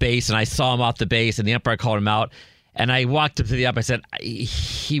off the base, and I saw him off the base, and the umpire called him out. And I walked up to the ump. I said,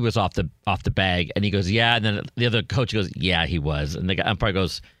 he was off the bag. And he goes, yeah. And then the other coach goes, yeah, he was. And the umpire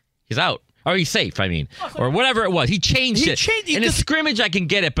goes, he's out. Or he's safe, or whatever it was. He changed it. In a scrimmage, I can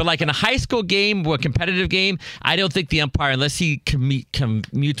get it. But in a high school game or a competitive game, I don't think the umpire, unless he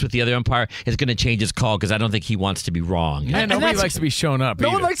commutes with the other umpire, is going to change his call because I don't think he wants to be wrong. Yeah, nobody likes to be shown up.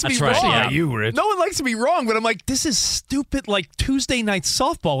 No one likes to be wrong. Yeah, you, Rich. No one likes to be wrong, but I'm like, this is stupid, Tuesday night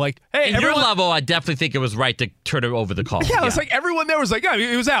softball. Hey, your level, I definitely think it was right to turn it over the call. Yeah, it's everyone there was like, yeah,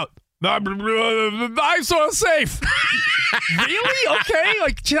 he was out. I saw safe. Really?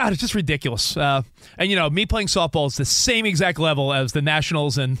 Okay. God, it's just ridiculous. And, me playing softball is the same exact level as the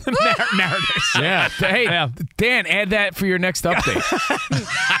Nationals and Mariners. Yeah. Hey, Dan, add that for your next update.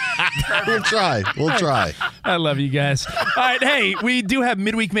 We'll try. I love you guys. All right. Hey, we do have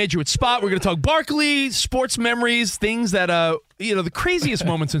Midweek Major with Spot. We're going to talk Barkley, sports memories, things that, the craziest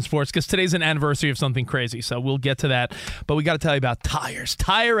moments in sports, because today's an anniversary of something crazy. So we'll get to that. But we got to tell you about tires.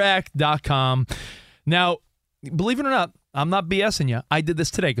 TireRack.com. Now, believe it or not, I'm not BSing you. I did this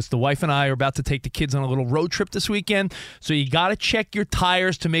today because the wife and I are about to take the kids on a little road trip this weekend. So you got to check your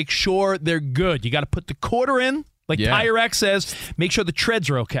tires to make sure they're good. You got to put the quarter in. Tire Rack says, make sure the treads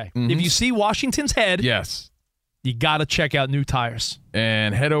are okay. Mm-hmm. If you see Washington's head, you got to check out new tires.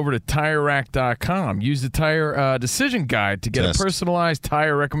 And head over to TireRack.com. Use the Tire Decision Guide to get a personalized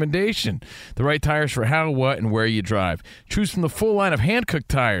tire recommendation. The right tires for how, what, and where you drive. Choose from the full line of hand-cooked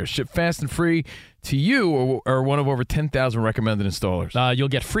tires. Ship fast and free to you or one of over 10,000 recommended installers. You'll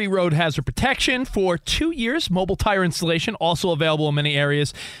get free road hazard protection for 2 years. Mobile tire installation, also available in many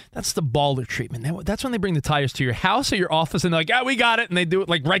areas. That's the baller treatment. That's when they bring the tires to your house or your office, and they're like, we got it, and they do it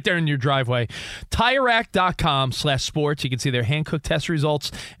right there in your driveway. TireRack.com/sports. You can see their hand-cooked test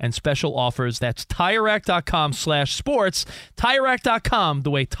results and special offers. That's TireRack.com/sports. TireRack.com, the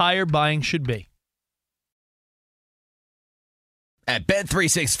way tire buying should be. At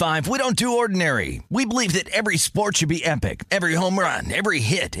Bet365, we don't do ordinary. We believe that every sport should be epic. Every home run, every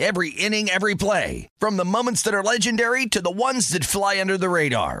hit, every inning, every play. From the moments that are legendary to the ones that fly under the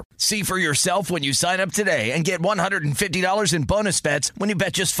radar. See for yourself when you sign up today and get $150 in bonus bets when you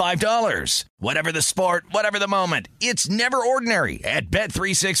bet just $5. Whatever the sport, whatever the moment, it's never ordinary at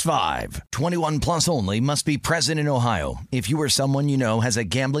Bet365. 21 plus only. Must be present in Ohio. If you or someone you know has a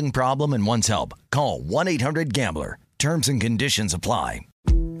gambling problem and wants help, call 1-800-GAMBLER. Terms and conditions apply.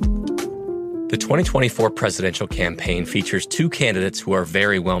 The 2024 presidential campaign features two candidates who are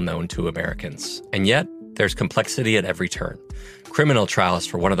very well known to Americans. And yet, there's complexity at every turn. Criminal trials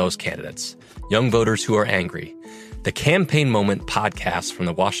for one of those candidates. Young voters who are angry. The Campaign Moment podcast from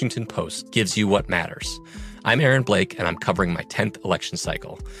the Washington Post gives you what matters. I'm Aaron Blake, and I'm covering my 10th election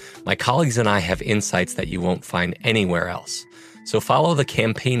cycle. My colleagues and I have insights that you won't find anywhere else. So follow The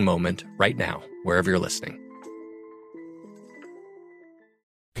Campaign Moment right now, wherever you're listening.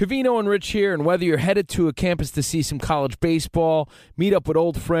 Covino and Rich here, and whether you're headed to a campus to see some college baseball, meet up with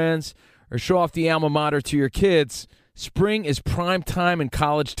old friends, or show off the alma mater to your kids, Spring is prime time in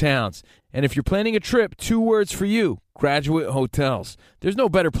college towns. And if you're planning a trip, 2 words for you: Graduate Hotels. There's no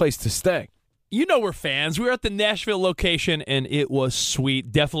better place to stay. You know we're fans. We were at the Nashville location, and it was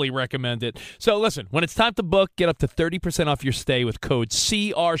sweet. Definitely recommend it. So listen, when it's time to book, get up to 30% off your stay with code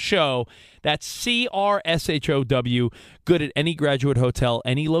CRSHOW. That's CRSHOW. Good at any Graduate Hotel,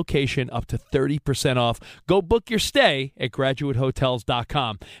 any location, up to 30% off. Go book your stay at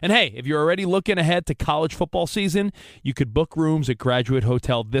graduatehotels.com. And hey, if you're already looking ahead to college football season, you could book rooms at Graduate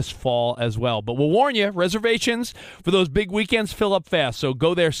Hotel this fall as well. But we'll warn you, reservations for those big weekends fill up fast, so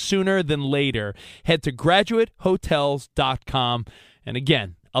go there sooner than later. Head to graduatehotels.com. And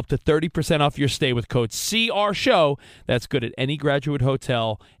again, up to 30% off your stay with code CRSHOW. That's good at any Graduate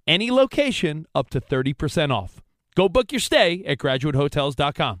Hotel, any location, up to 30% off. Go book your stay at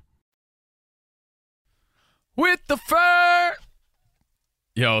graduatehotels.com. With the fur.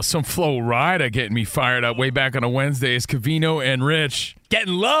 Yo, some Flow Rida getting me fired up way back on a Wednesday is Covino and Rich.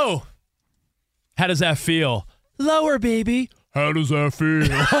 Getting low. How does that feel? Lower, baby. How does that feel?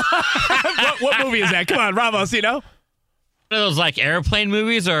 what movie is that? Come on, Ramos, you know? One of those like airplane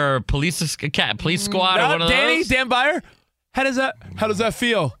movies or police squad or one of those? Dan Byer? How does that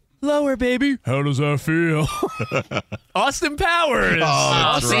feel? Lower, baby. How does that feel? Austin Powers.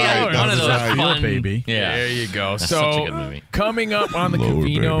 One of those fun, baby. Yeah. There you go. That's so such a good movie. Coming up on the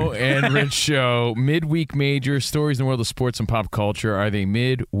Covino and Rich show, midweek major stories in the world of sports and pop culture. Are they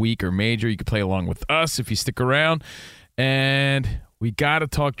midweek or major? You can play along with us if you stick around. And we got to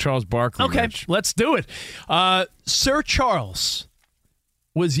talk Charles Barkley. Okay, Rich. let's do it. Sir Charles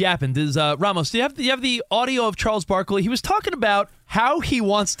was yapping. Ramos, do you have the audio of Charles Barkley? He was talking about how he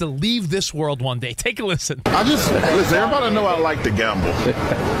wants to leave this world one day. Take a listen. Listen, everybody know I like to gamble.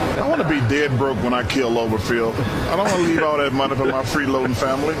 I want to be dead broke when I kill Overfield. I don't want to leave all that money for my freeloading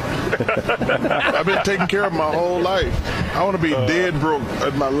family. I've been taking care of my whole life. I want to be dead broke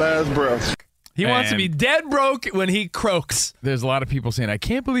at my last breath. He wants to be dead broke when he croaks. There's a lot of people saying, I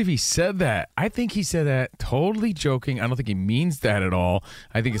can't believe he said that. I think he said that totally joking. I don't think he means that at all.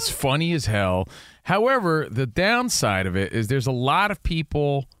 I think it's funny as hell. However, the downside of it is there's a lot of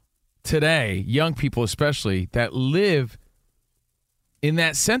people today, young people especially, that live in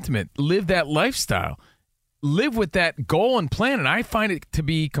that sentiment, live that lifestyle, live with that goal and plan. And I find it to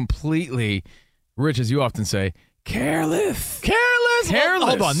be completely, Rich, as you often say, careless.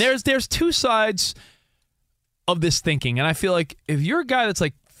 Hold on. There's two sides of this thinking, and I feel like if you're a guy that's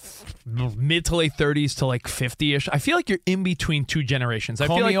like mid to late 30s to like 50-ish, I feel like you're in between two generations. I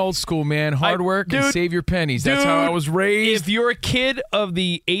Call feel me like old school, man. Hard work and save your pennies. That's how I was raised. If you're a kid of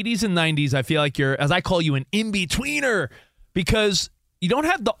the 80s and 90s, I feel like you're, as I call you, an in-betweener, because you don't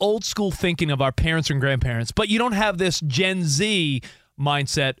have the old school thinking of our parents and grandparents, but you don't have this Gen Z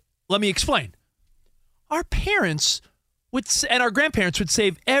mindset. Let me explain. Our parents and our grandparents would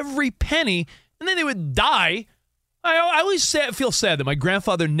save every penny, and then they would die. I always feel sad that my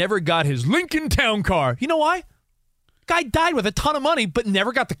grandfather never got his Lincoln Town car. You know why? Guy died with a ton of money, but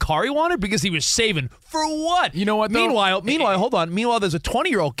never got the car he wanted because he was saving for what? You know what, though? Meanwhile, hold on. Meanwhile, there's a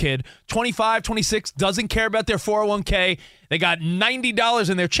 20-year-old kid, 25, 26, doesn't care about their 401k. They got $90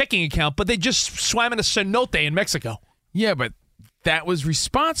 in their checking account, but they just swam in a cenote in Mexico. Yeah, but that was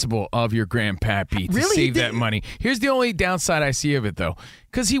responsible of your grandpappy to save that money. Here's the only downside I see of it, though,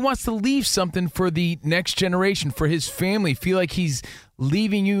 because he wants to leave something for the next generation, for his family. Feel like he's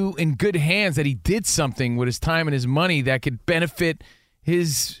leaving you in good hands, that he did something with his time and his money that could benefit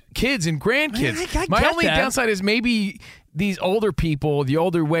his kids and grandkids. My only downside is maybe these older people, the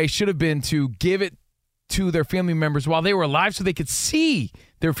older way should have been to give it to their family members while they were alive so they could see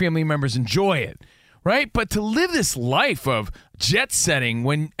their family members enjoy it. Right? But to live this life of jet setting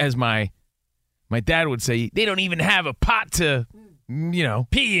when, as my dad would say, they don't even have a pot to,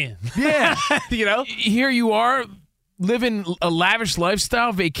 pee in. Yeah. Here you are living a lavish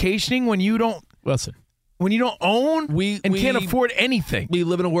lifestyle, vacationing when you don't own and can't afford anything. We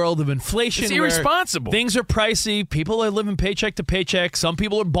live in a world of inflation. It's irresponsible. Things are pricey. People are living paycheck to paycheck. Some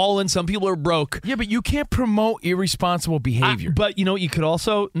people are balling. Some people are broke. Yeah, but you can't promote irresponsible behavior. But you know what you could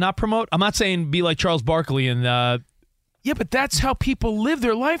also not promote? I'm not saying be like Charles Barkley and yeah, but that's how people live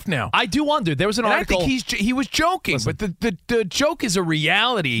their life now. I do wonder. There was an article. I think he was joking, but the joke is a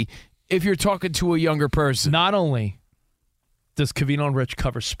reality if you're talking to a younger person. Not only does Covino and Rich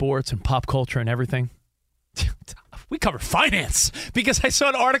cover sports and pop culture and everything, we cover finance, because I saw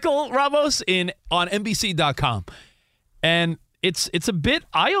an article, Ramos, on NBC.com, and it's a bit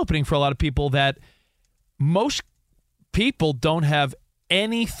eye-opening for a lot of people that most people don't have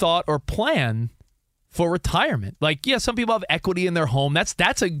any thought or plan for retirement. Like, yeah, some people have equity in their home.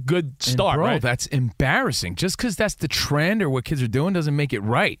 That's a good start, and bro, right? That's embarrassing. Just because that's the trend or what kids are doing doesn't make it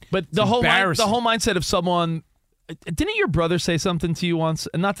right. But the whole mindset of someone. Didn't your brother say something to you once?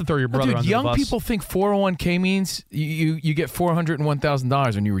 And not to throw your brother under the bus. Young people think 401k means you get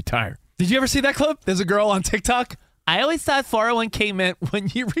 $401,000 when you retire. Did you ever see that clip? There's a girl on TikTok. I always thought 401k meant when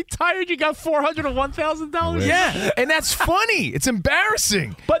you retired, you got $401,000. Yeah, and that's funny. It's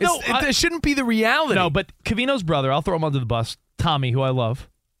embarrassing. But it shouldn't be the reality. No, but Covino's brother, I'll throw him under the bus, Tommy, who I love.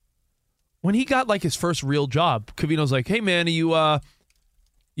 When he got like his first real job, Covino's like, hey, man, are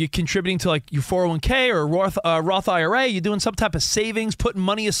you contributing to like your 401k or Roth IRA? You doing some type of savings, putting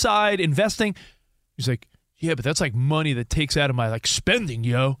money aside, investing? He's like, yeah, but that's like money that takes out of my like spending,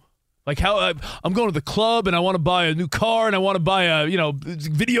 yo. Like how I'm going to the club and I want to buy a new car and I want to buy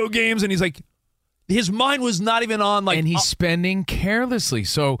video games, and he's like, his mind was not even on like, and he's spending carelessly,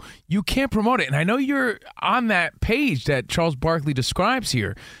 so you can't promote it. And I know you're on that page that Charles Barkley describes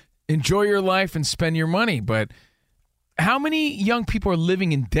here. Enjoy your life and spend your money, but how many young people are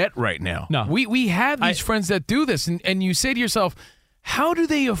living in debt right now? No, we have these friends that do this, and you say to yourself, how do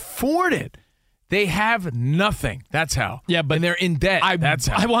they afford it? They have nothing. That's how. Yeah, but and they're in debt. That's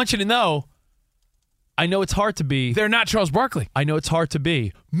how. I want you to know, I know it's hard to be. They're not Charles Barkley. I know it's hard to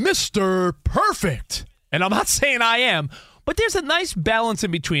be Mr. Perfect. And I'm not saying I am, but there's a nice balance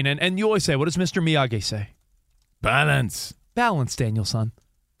in between. And you always say, what does Mr. Miyagi say? Balance. Balance, Daniel-san.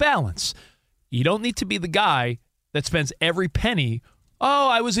 Balance. You don't need to be the guy that spends every penny. Oh,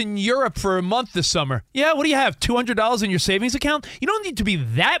 I was in Europe for a month this summer. Yeah, what do you have, $200 in your savings account? You don't need to be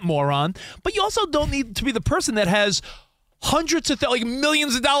that moron, but you also don't need to be the person that has hundreds of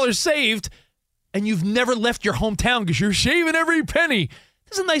millions of dollars saved and you've never left your hometown because you're shaving every penny.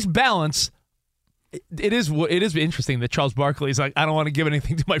 There's a nice balance. It is interesting that Charles Barkley is like, I don't want to give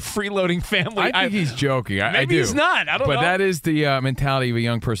anything to my freeloading family. I think he's joking. I do. Maybe he's not. I don't know. But that is the mentality of a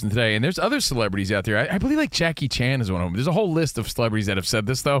young person today. And there's other celebrities out there. I believe like Jackie Chan is one of them. There's a whole list of celebrities that have said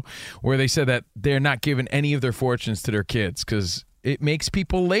this, though, where they said that they're not giving any of their fortunes to their kids because it makes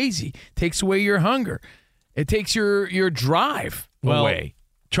people lazy, takes away your hunger. It takes your drive away.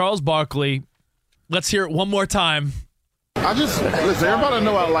 Charles Barkley, let's hear it one more time. Listen, everybody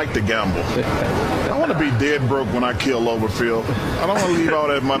know I like to gamble. I want to be dead broke when I kill over, Phil. I don't want to leave all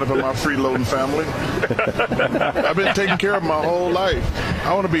that money for my freeloading family. I've been taking care of my whole life.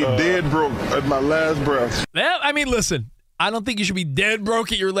 I want to be dead broke at my last breath. Well, I mean, listen, I don't think you should be dead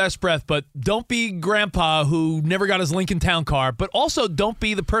broke at your last breath, but don't be grandpa who never got his Lincoln Town Car, but also don't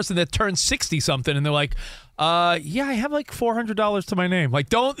be the person that turns 60-something and they're like, yeah, I have like $400 to my name.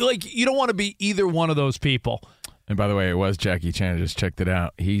 Like, you don't want to be either one of those people. And by the way, it was Jackie Chan. I just checked it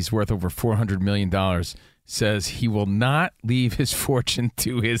out. He's worth over $400 million. Says he will not leave his fortune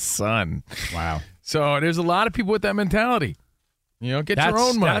to his son. Wow. So there's a lot of people with that mentality. You know, get your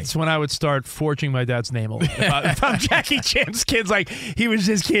own money. That's when I would start forging my dad's name a little. If I'm Jackie Chan's kids, like, he was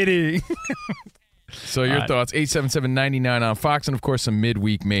just kidding. So your thoughts, 877-99 on Fox, and, of course, some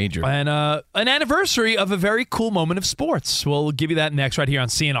midweek major. And an anniversary of a very cool moment of sports. We'll give you that next right here on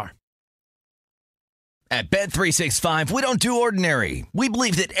CNR. At Bet365, we don't do ordinary. We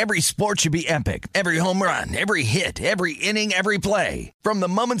believe that every sport should be epic. Every home run, every hit, every inning, every play. From the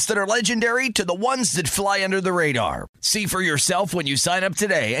moments that are legendary to the ones that fly under the radar. See for yourself when you sign up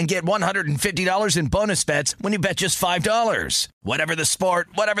today and get $150 in bonus bets when you bet just $5. Whatever the sport,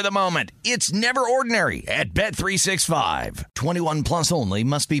 whatever the moment, it's never ordinary at Bet365. 21 plus only.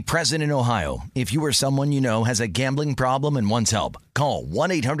 Must be present in Ohio. If you or someone you know has a gambling problem and wants help, call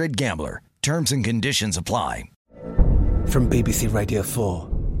 1-800-GAMBLER. Terms and conditions apply. From BBC Radio 4,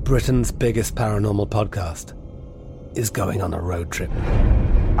 Britain's biggest paranormal podcast is going on a road trip.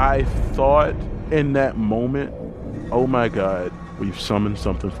 I thought in that moment, oh my God, we've summoned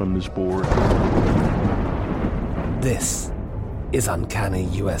something from this board. This is Uncanny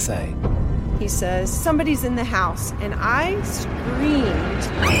USA. He says, somebody's in the house, and I screamed.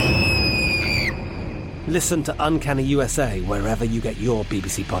 Listen to Uncanny USA wherever you get your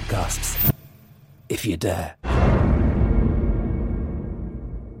BBC podcasts, if you dare.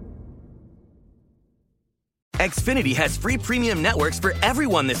 Xfinity has free premium networks for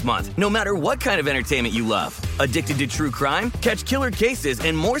everyone this month, no matter what kind of entertainment you love. Addicted to true crime? Catch killer cases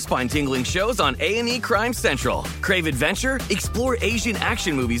and more spine-tingling shows on A&E Crime Central. Crave adventure? Explore Asian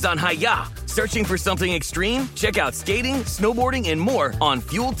action movies on Hi-Ya. Searching for something extreme? Check out skating, snowboarding, and more on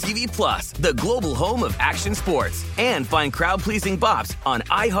Fuel TV Plus, the global home of action sports. And find crowd-pleasing bops on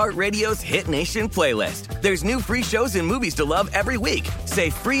iHeartRadio's Hit Nation playlist. There's new free shows and movies to love every week. Say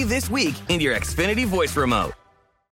free this week in your Xfinity voice remote.